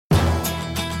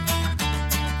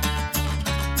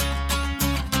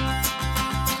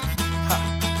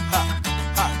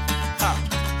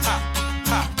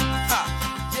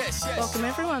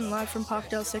live from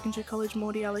Parkdale Secondary College,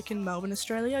 Mordialloc in Melbourne,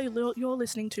 Australia. You're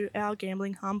listening to our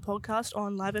Gambling Harm podcast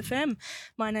on Live FM.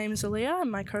 My name is Aaliyah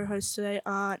and my co-hosts today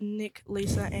are Nick,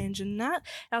 Lisa and Jeanette.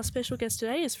 Our special guest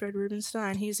today is Fred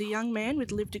Rubinstein. He's a young man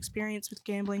with lived experience with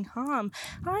gambling harm.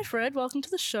 Hi Fred, welcome to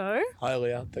the show. Hi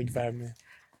Aaliyah, thank you for having me.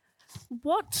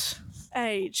 What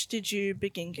age did you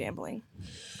begin gambling?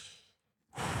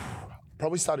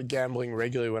 Probably started gambling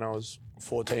regularly when I was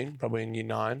 14, probably in year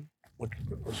 9, which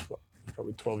was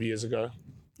probably 12 years ago.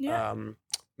 Yeah. I'm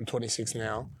 26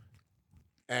 now.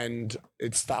 And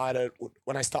it started,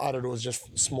 when I started, it was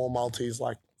just small multis,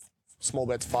 like small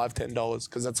bets, $5, $10,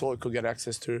 because that's all I could get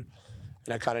access to.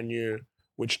 And I kind of knew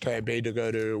which KAB to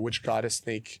go to, which guy to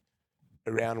sneak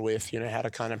around with, how to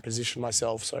kind of position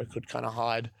myself so I could kind of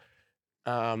hide.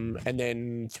 And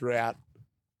then throughout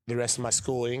the rest of my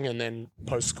schooling and then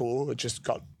post-school, it just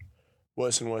got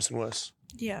worse and worse and worse.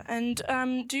 Yeah,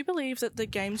 and do you believe that the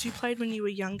games you played when you were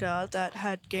younger that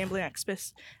had gambling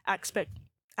aspects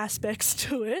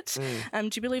to it, do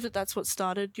you believe that that's what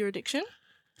started your addiction?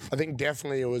 I think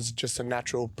definitely it was just a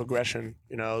natural progression.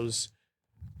 I was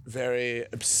very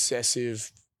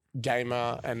obsessive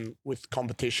gamer and with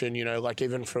competition, like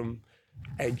even from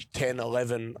age 10,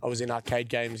 11, I was in arcade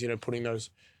games, putting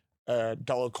those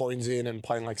dollar coins in and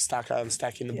playing like stacker and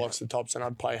stacking the blocks to tops, and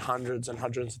I'd play hundreds and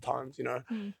hundreds of times,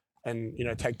 and,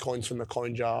 take coins from the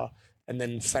coin jar. And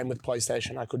then same with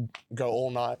PlayStation, I could go all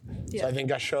night. Yeah. So I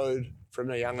think I showed from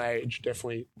a young age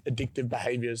definitely addictive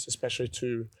behaviours, especially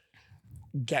to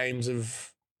games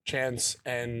of chance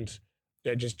and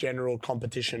just general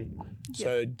competition. Yeah.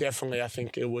 So definitely I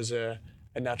think it was a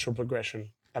natural progression.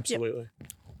 Absolutely.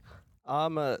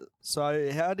 Yep.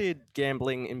 So how did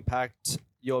gambling impact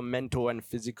your mental and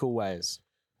physical ways?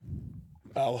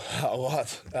 Oh, a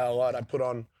lot. I put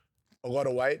on a lot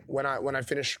of weight when I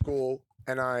finished school,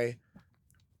 and I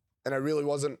really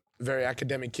wasn't a very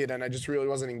academic kid, and I just really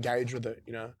wasn't engaged with it.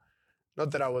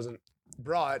 Not that I wasn't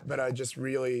bright, but I just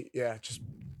really, I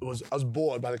was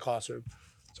bored by the classroom.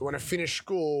 So when I finished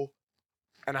school,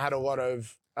 and I had a lot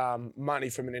of money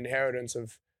from an inheritance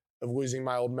of losing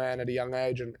my old man at a young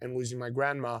age and losing my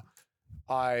grandma,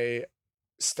 I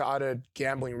started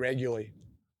gambling regularly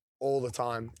all the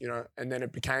time, and then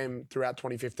it became throughout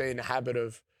 2015 a habit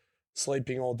of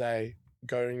sleeping all day,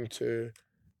 going to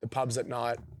the pubs at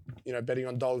night, betting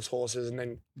on dogs, horses, and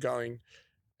then going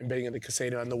and betting at the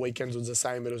casino. And the weekends was the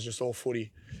same, but it was just all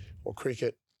footy or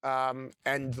cricket. And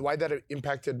the way that it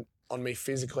impacted on me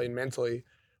physically and mentally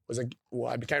was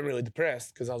I became really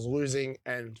depressed because I was losing,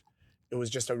 and it was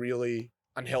just a really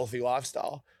unhealthy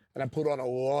lifestyle. And I put on a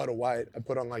lot of weight. I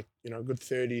put on a good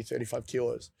 30, 35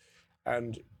 kilos.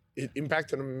 And it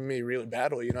impacted me really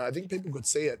badly. I think people could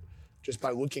see it just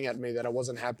by looking at me that I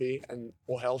wasn't happy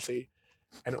or healthy.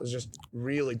 And it was just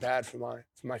really bad for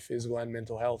my physical and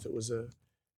mental health. It was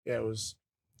it was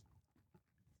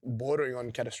bordering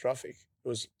on catastrophic. It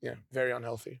was, very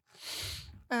unhealthy.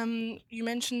 You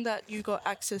mentioned that you got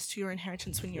access to your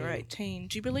inheritance when you were 18.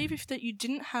 Do you believe if that you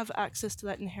didn't have access to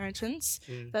that inheritance,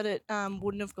 that it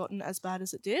wouldn't have gotten as bad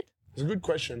as it did? It's a good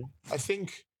question. I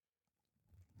think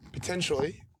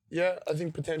potentially. Yeah, I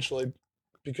think potentially,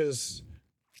 because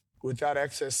without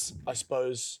access, I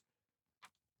suppose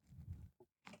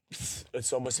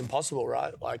it's almost impossible,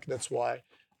 right? Like that's why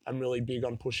I'm really big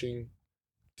on pushing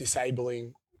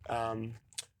disabling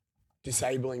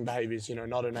behaviours,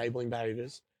 not enabling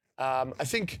behaviours. I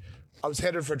think I was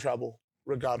headed for trouble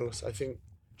regardless. I think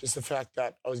just the fact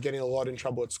that I was getting a lot in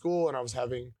trouble at school, and I was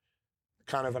having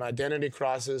kind of an identity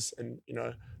crisis, and,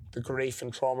 the grief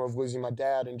and trauma of losing my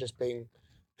dad and just being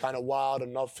kind of wild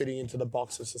and not fitting into the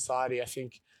box of society. I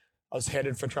think I was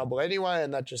headed for trouble anyway,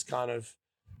 and that just kind of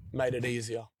made it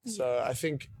easier. So I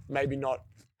think maybe not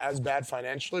as bad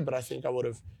financially, but I think I would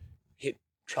have hit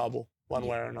trouble one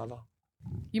way or another.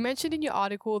 You mentioned in your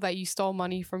article that you stole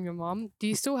money from your mum. Do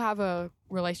you still have a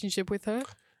relationship with her?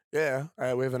 Yeah,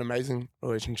 we have an amazing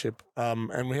relationship.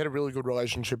 And we had a really good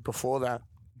relationship before that.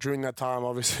 During that time,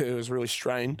 obviously, it was really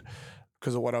strained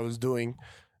because of what I was doing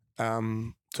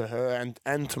to her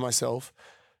and to myself.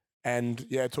 And,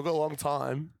 it took a long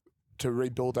time to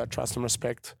rebuild that trust and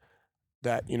respect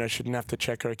that, she didn't have to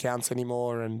check her accounts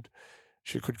anymore, and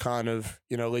she could kind of,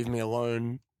 leave me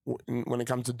alone when it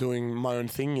comes to doing my own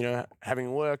thing,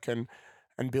 having work and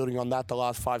building on that the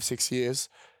last 5-6 years.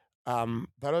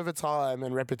 But over time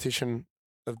and repetition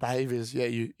of behaviours,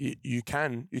 you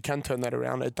can turn that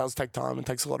around. It does take time. It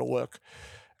takes a lot of work.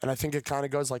 And I think it kind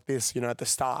of goes like this, at the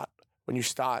start, when you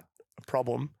start a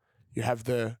problem, you have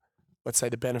let's say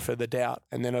the benefit of the doubt.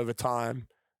 And then over time,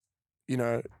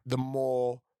 the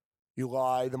more you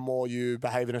lie, the more you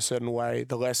behave in a certain way,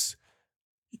 the less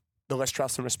the less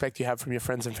trust and respect you have from your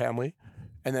friends and family.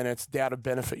 And then it's doubt of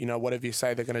benefit, whatever you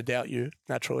say, they're going to doubt you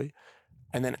naturally.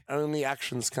 And then only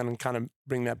actions can kind of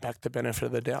bring that back to benefit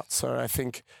of the doubt. So I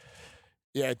think,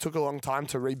 it took a long time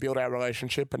to rebuild our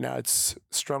relationship, but now it's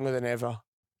stronger than ever.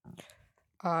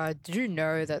 Did you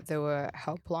know that there were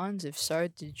helplines? If so,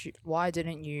 why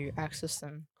didn't you access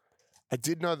them? I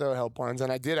did know there were helplines,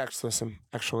 and I did access them,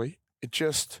 actually. It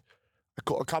just,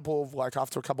 a couple of,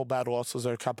 after a couple of bad losses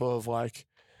or a couple of,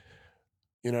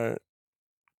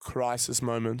 crisis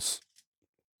moments,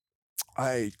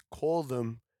 I called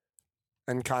them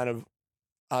and kind of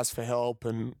asked for help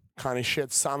and kind of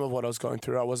shared some of what I was going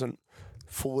through. I wasn't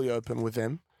fully open with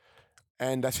them.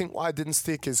 And I think why I didn't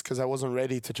stick is because I wasn't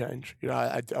ready to change.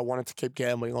 I wanted to keep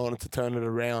gambling. I wanted to turn it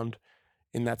around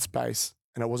in that space.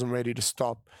 And I wasn't ready to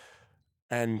stop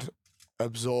and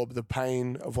absorb the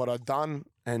pain of what I'd done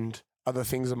and other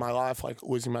things in my life, like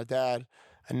losing my dad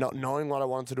and not knowing what I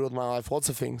wanted to do with my life, lots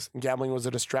of things. And gambling was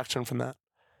a distraction from that.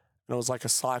 And it was like a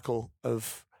cycle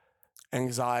of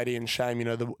anxiety and shame.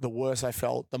 The worse I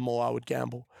felt, the more I would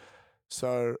gamble.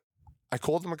 So I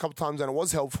called them a couple of times and it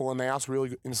was helpful and they asked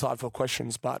really insightful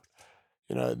questions. But,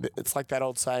 it's like that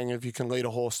old saying, if you can lead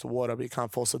a horse to water, but you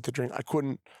can't force it to drink. I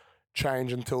couldn't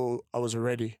change until I was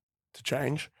ready to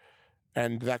change.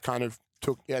 And that kind of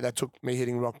took me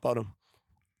hitting rock bottom.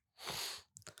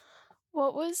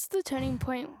 What was the turning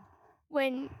point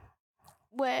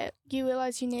where you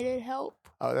realised you needed help?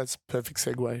 Oh, that's a perfect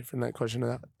segue from that question to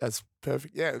that. That's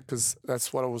perfect. Yeah, because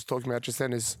that's what I was talking about just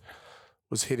then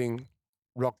was hitting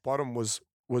rock bottom was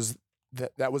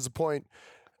that was the point.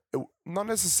 Not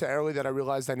necessarily that I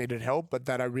realized I needed help, but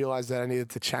that I realized that I needed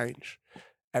to change.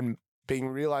 And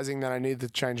realizing that I needed to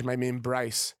change made me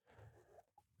embrace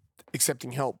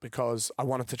accepting help because I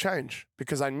wanted to change.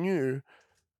 Because I knew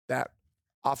that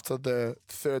after the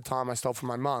third time I stole from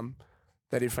my mum,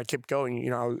 that if I kept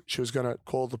going, she was going to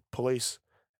call the police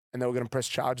and they were going to press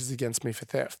charges against me for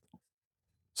theft.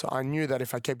 So I knew that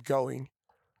if I kept going,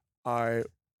 I,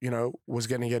 was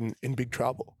going to get in big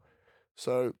trouble.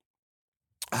 So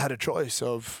I had a choice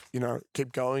of,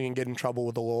 keep going and get in trouble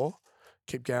with the law,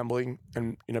 keep gambling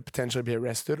and, potentially be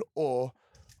arrested or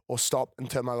stop and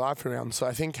turn my life around. So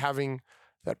I think having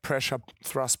that pressure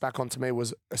thrust back onto me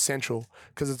was essential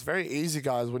because it's very easy,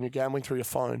 guys, when you're gambling through your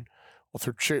phone or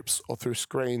through chips or through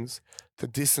screens to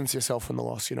distance yourself from the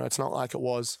loss. It's not like it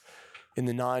was in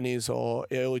the 90s or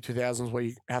early 2000s where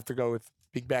you have to go with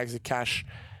big bags of cash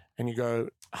and you go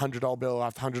 $100 bill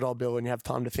after $100 bill and you have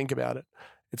time to think about it.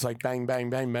 It's like bang, bang,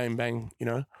 bang, bang, bang,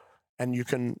 and you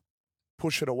can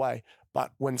push it away.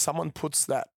 But when someone puts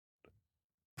that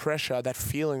pressure, that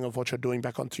feeling of what you're doing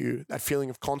back onto you, that feeling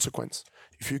of consequence,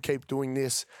 if you keep doing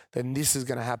this, then this is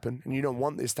going to happen and you don't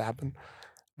want this to happen.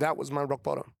 That was my rock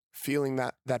bottom, feeling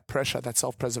that pressure, that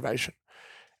self-preservation.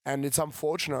 And it's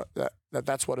unfortunate that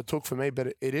that's what it took for me,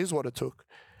 but it is what it took.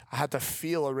 I had to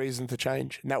feel a reason to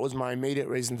change, and that was my immediate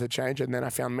reason to change. And then I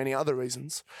found many other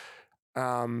reasons.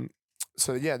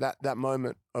 So yeah, that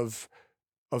moment of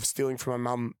stealing from my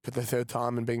mum for the third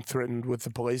time and being threatened with the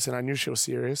police, and I knew she was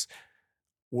serious,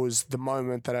 was the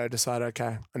moment that I decided,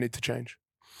 okay, I need to change.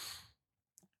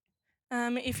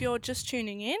 If you're just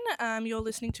tuning in, you're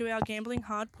listening to our Gambling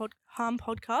Harm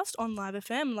podcast on Live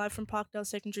FM, live from Parkdale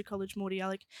Secondary College,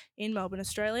 Mordialloc in Melbourne,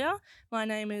 Australia. My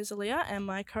name is Aaliyah and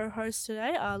my co-hosts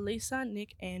today are Lisa,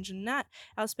 Nick, Ange and Nat.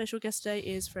 Our special guest today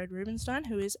is Fred Rubinstein,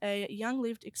 who is a young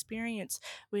lived experience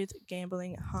with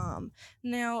gambling harm.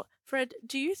 Now, Fred,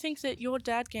 do you think that your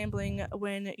dad gambling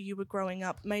when you were growing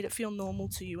up made it feel normal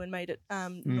to you and made it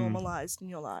normalized in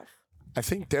your life? I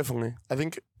think definitely. I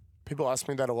think people ask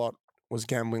me that a lot. Was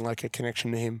gambling like a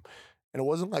connection to him? And it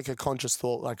wasn't like a conscious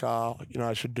thought like,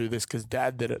 I should do this because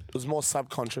dad did it. It was more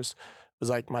subconscious. It was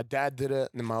like my dad did it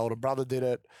and then my older brother did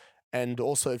it. And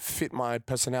also it fit my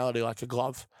personality like a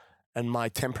glove and my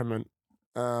temperament,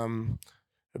 being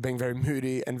very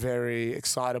moody and very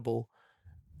excitable.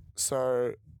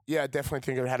 So yeah, I definitely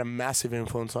think it had a massive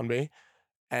influence on me.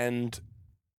 And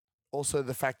also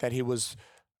the fact that he was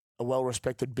a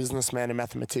well-respected businessman and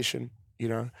mathematician,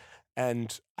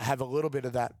 and I have a little bit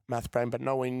of that math brain, but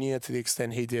nowhere near to the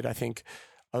extent he did. I think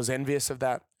I was envious of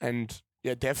that. And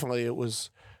yeah, definitely it was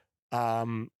a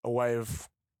way of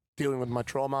dealing with my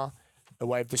trauma, a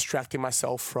way of distracting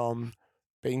myself from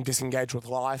being disengaged with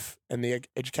life and the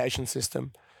education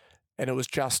system. And it was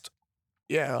just,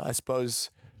 I suppose,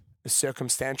 a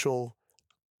circumstantial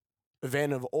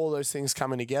event of all those things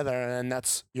coming together. And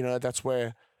that's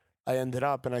where I ended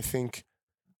up. And I think,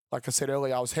 like I said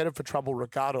earlier, I was headed for trouble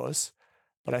regardless.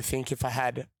 But I think if I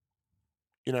had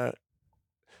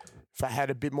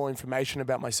a bit more information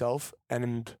about myself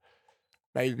and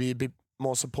maybe a bit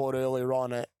more support earlier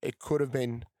on, it could have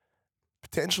been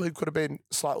potentially could have been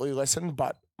slightly lessened,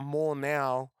 but more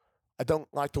now. I don't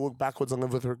like to look backwards and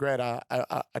live with regret.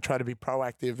 I try to be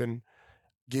proactive and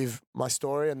give my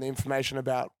story and the information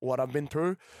about what I've been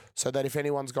through, so that if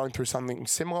anyone's going through something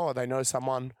similar or they know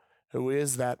someone who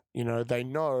is, that they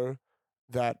know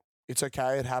that it's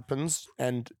okay, it happens,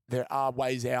 and there are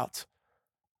ways out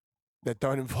that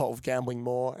don't involve gambling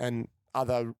more and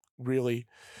other really,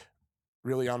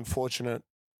 really unfortunate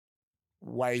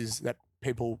ways that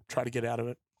people try to get out of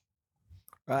it.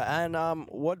 And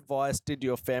what advice did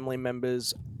your family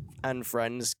members and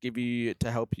friends give you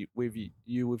to help you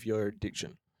with your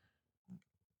addiction?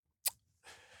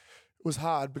 It was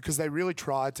hard because they really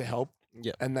tried to help.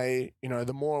 Yeah. And they,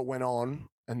 the more it went on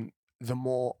and the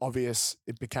more obvious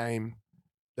it became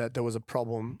that there was a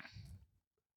problem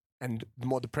and the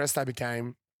more depressed I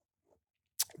became,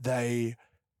 they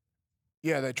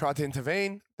tried to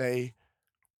intervene. They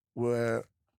were,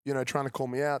 trying to call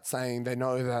me out, saying they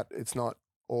know that it's not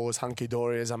all as hunky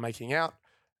dory as I'm making out.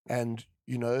 And,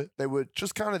 they were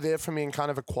just kind of there for me in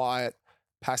kind of a quiet,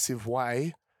 passive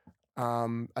way.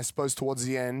 I suppose towards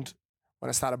the end, when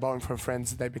I started borrowing from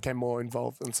friends, they became more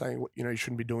involved and saying, you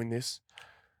shouldn't be doing this.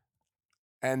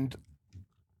 And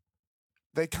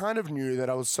they kind of knew that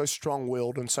I was so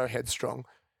strong-willed and so headstrong.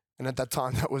 And at that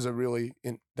time, that was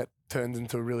that turned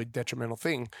into a really detrimental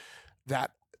thing,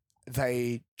 that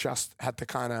they just had to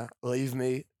kind of leave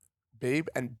me be,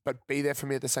 but be there for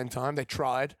me at the same time. They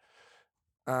tried.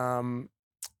 And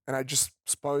I just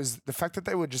suppose the fact that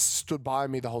they were just stood by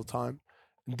me the whole time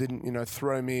and didn't,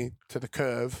 throw me to the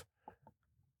curve,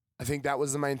 I think that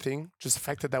was the main thing. Just the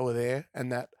fact that they were there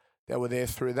and that they were there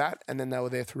through that, and then they were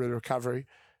there through the recovery,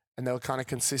 and they were kind of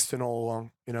consistent all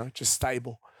along, just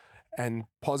stable and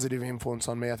positive influence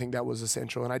on me. I think that was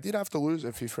essential. And I did have to lose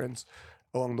a few friends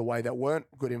along the way that weren't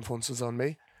good influences on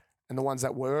me. And the ones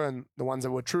that were, and the ones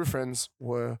that were true friends,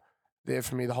 were there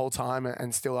for me the whole time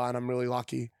and still are. And I'm really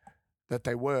lucky that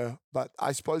they were. But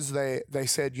I suppose they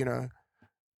said,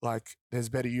 like, there's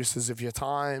better uses of your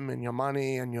time and your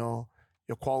money and your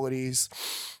qualities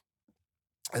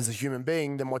as a human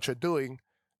being than what you're doing.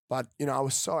 But, I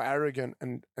was so arrogant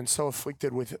and so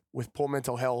afflicted with poor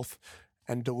mental health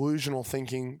and delusional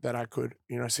thinking that I could,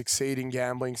 succeed in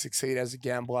gambling, succeed as a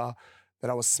gambler, that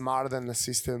I was smarter than the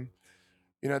system.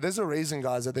 There's a reason,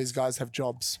 guys, that these guys have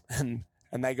jobs and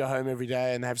they go home every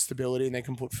day and they have stability and they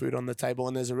can put food on the table.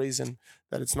 And there's a reason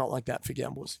that it's not like that for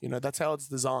gamblers. That's how it's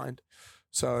designed.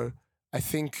 So I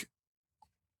think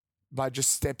by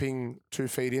just stepping 2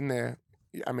 feet in there,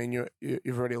 I mean,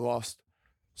 you've already lost.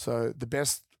 So the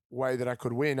best way that I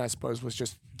could win, I suppose, was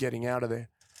just getting out of there.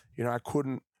 I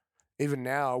couldn't, even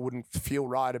now, I wouldn't feel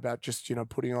right about just,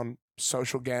 putting on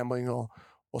social gambling or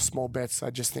small bets. I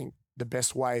just think the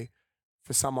best way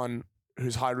for someone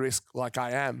who's high risk like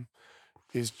I am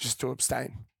is just to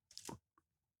abstain.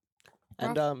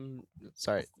 And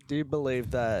sorry, do you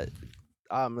believe that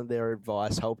their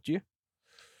advice helped you?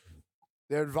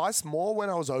 Their advice more when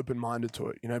I was open-minded to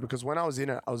it, because when I was in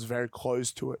it, I was very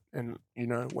closed to it. And,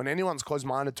 when anyone's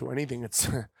closed-minded to anything, it's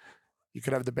you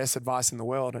could have the best advice in the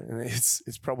world and it's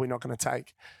probably not going to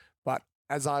take. But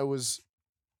as I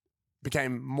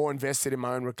became more invested in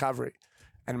my own recovery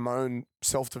and my own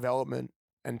self-development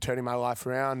and turning my life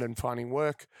around and finding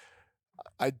work,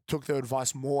 I took their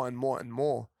advice more and more and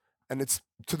more. And it's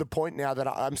to the point now that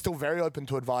I'm still very open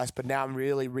to advice, but now I'm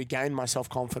really regained my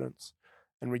self-confidence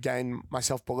and regain my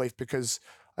self-belief, because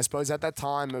I suppose at that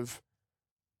time of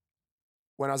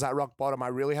when I was at rock bottom, I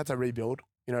really had to rebuild,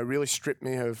 really strip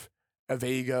me of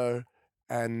ego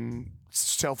and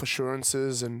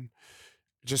self-assurances and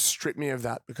just strip me of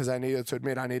that, because I needed to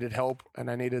admit I needed help and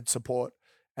I needed support.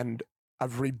 And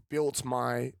I've rebuilt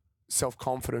my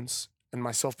self-confidence and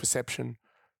my self-perception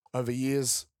over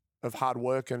years of hard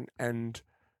work and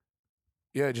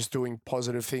just doing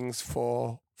positive things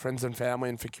for friends and family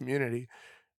and for community.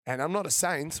 And I'm not a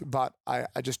saint, but I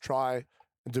just try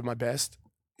and do my best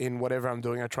in whatever I'm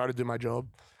doing. I try to do my job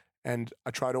and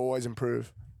I try to always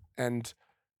improve. And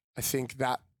I think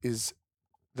that is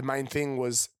the main thing.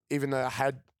 Was, even though I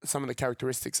had some of the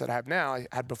characteristics that I have now, I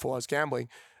had before I was gambling,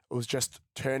 it was just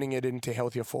turning it into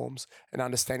healthier forms and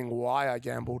understanding why I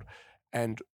gambled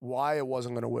and why it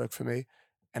wasn't going to work for me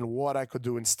and what I could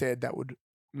do instead that would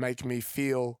make me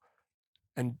feel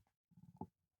and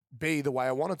be the way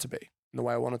I wanted to be and the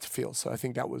way I wanted to feel. So I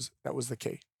think that was the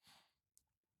key.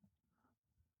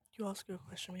 You ask your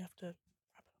question, we have to wrap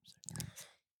it up soon.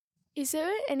 Is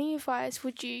there any advice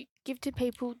would you give to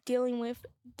people dealing with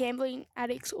gambling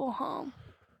addicts or harm?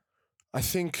 I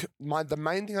think the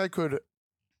main thing I could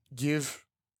give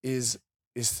is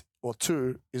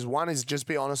one is just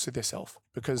be honest with yourself,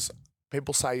 because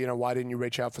people say, why didn't you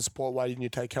reach out for support? Why didn't you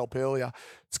take help earlier?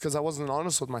 It's because I wasn't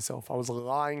honest with myself. I was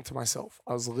lying to myself.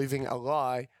 I was living a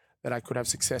lie that I could have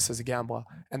success as a gambler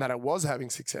and that I was having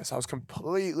success. I was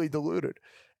completely deluded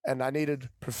and I needed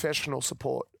professional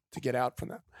support to get out from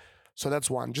that. So that's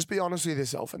one. Just be honest with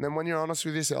yourself. And then when you're honest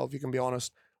with yourself, you can be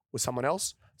honest with someone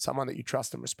else, someone that you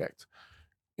trust and respect,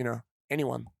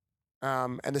 anyone.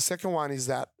 And the second one is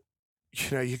that,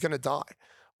 you're going to die.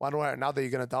 One way or another,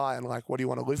 you're going to die. And what do you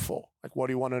want to live for? What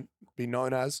do you want to be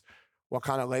known as? What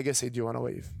kind of legacy do you want to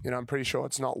leave? I'm pretty sure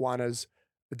it's not one as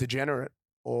a degenerate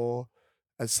or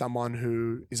as someone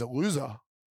who is a loser,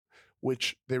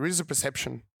 which there is a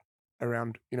perception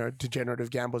around, degenerative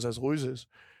gamblers as losers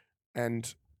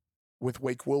and with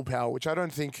weak willpower, which I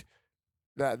don't think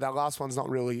that last one's not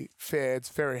really fair. It's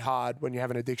very hard when you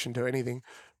have an addiction to anything.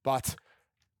 But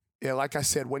yeah, like I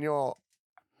said, when you're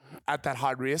at that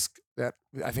high risk, that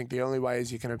I think the only way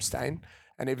is you can abstain.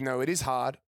 And even though it is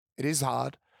hard,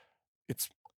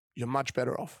 you're much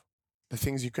better off. The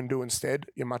things you can do instead,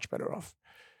 you're much better off.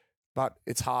 But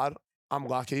it's hard. I'm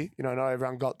lucky. Not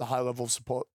everyone got the high level of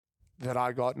support that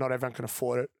I got. Not everyone can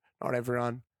afford it. Not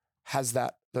everyone has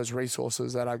those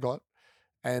resources that I got.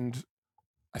 And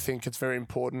I think it's very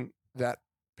important that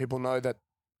people know that,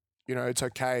 it's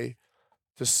okay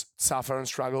to suffer and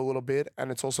struggle a little bit.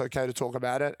 And it's also okay to talk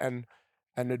about it and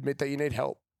admit that you need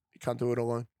help. You can't do it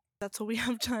alone. That's all we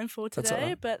have time for That's today. all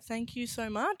right. But thank you so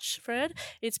much, Fred.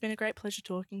 It's been a great pleasure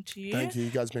talking to you. Thank you.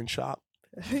 You guys been sharp.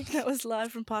 That was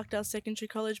live from Parkdale Secondary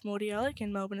College, Mordialloc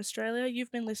in Melbourne, Australia.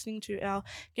 You've been listening to our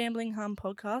Gambling Hum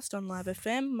podcast on Live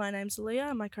FM. My name's Leah,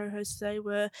 and my co-hosts today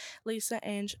were Lisa,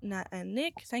 Ange, Nat, and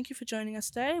Nick. Thank you for joining us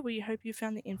today. We hope you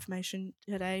found the information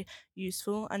today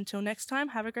useful. Until next time,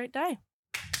 have a great day.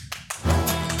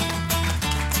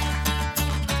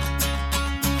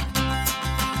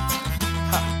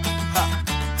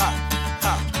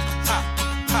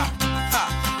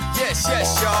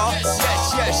 Yes, y'all.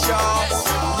 Yes, y'all.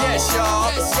 Yes,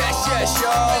 y'all. Yes,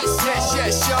 y'all.